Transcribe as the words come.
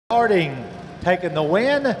Starting, taking the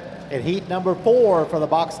win at heat number 4 for the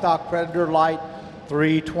box stock Predator Light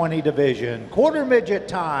 320 division. Quarter midget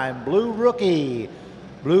time, Blue Rookie.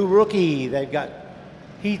 Blue Rookie, they've got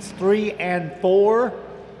heats 3 and 4.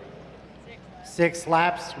 6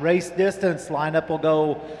 laps, race distance. Lineup will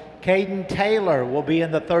go Caden Taylor will be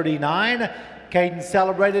in the 39. Caden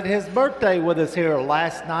celebrated his birthday with us here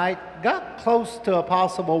last night. Got close to a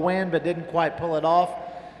possible win, but didn't quite pull it off.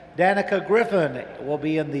 Danica Griffin will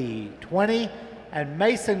be in the 20, and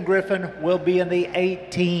Mason Griffin will be in the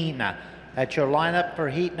 18. That's your lineup for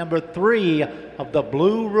heat number 3 of the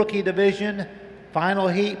Blue Rookie division. Final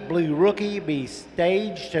heat, Blue Rookie, be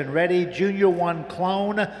staged and ready. Junior 1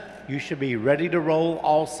 clone, you should be ready to roll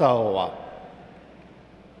also.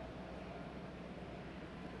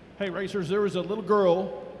 Hey racers, there was a little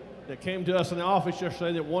girl that came to us in the office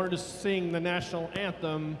yesterday that wanted to sing the national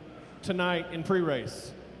anthem tonight in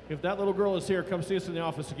pre-race. If that little girl is here, come see us in the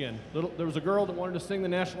office again. There was a girl that wanted to sing the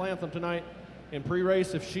national anthem tonight in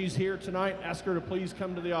pre-race. If she's here tonight, ask her to please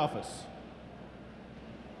come to the office.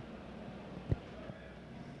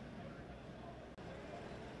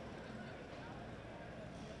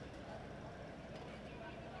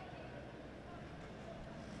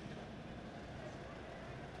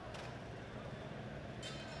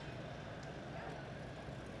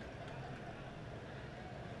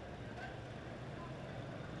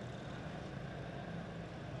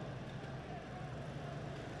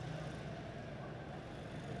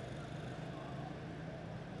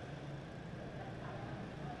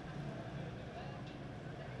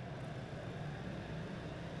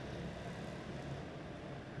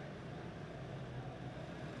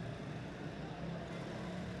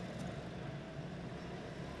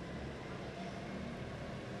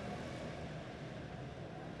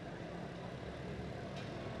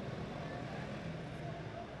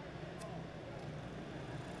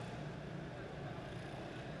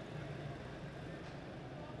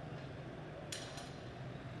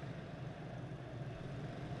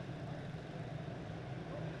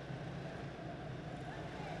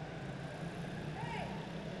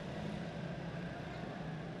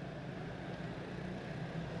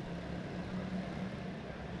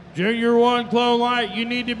 Junior 1 Clone Light, you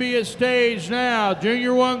need to be at stage now.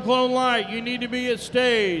 Junior 1 Clone Light, you need to be at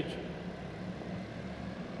stage.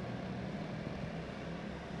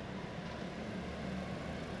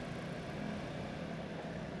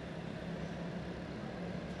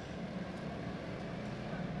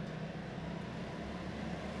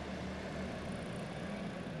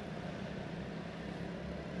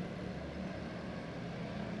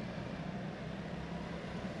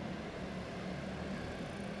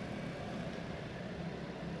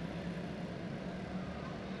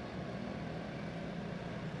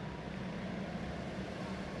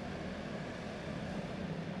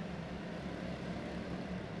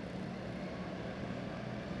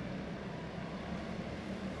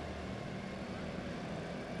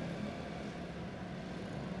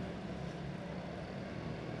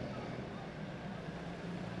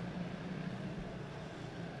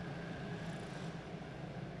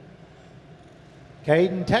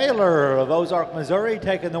 Caden Taylor of Ozark, Missouri,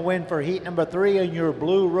 taking the win for heat number 3 in your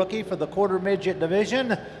Blue Rookie for the quarter midget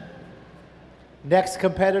division. Next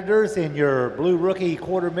competitors in your Blue Rookie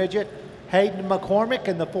quarter midget, Hayden McCormick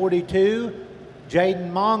in the 42,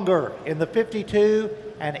 Jaden Monger in the 52,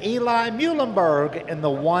 and Eli Muhlenberg in the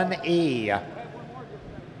 1E.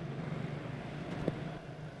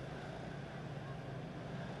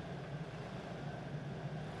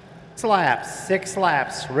 6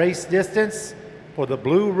 laps, race distance for the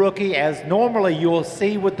Blue Rookie, as normally you'll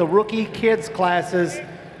see with the rookie kids classes.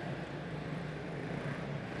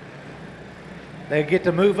 They get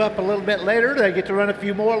to move up a little bit later. They get to run a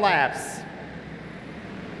few more laps.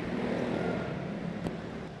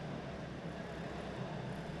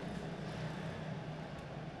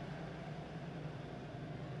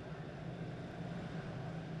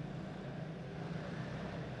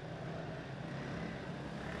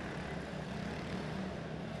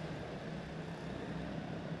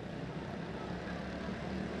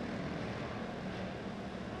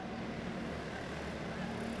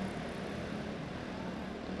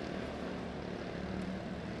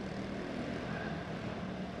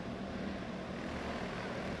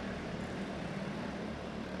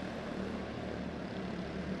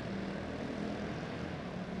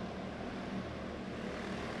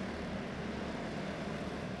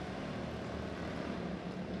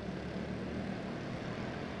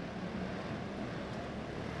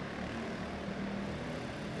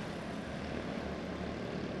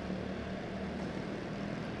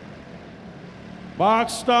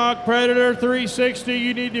 Box Stock Predator 360,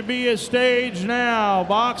 you need to be a stage now.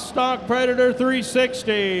 Box Stock Predator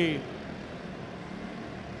 360.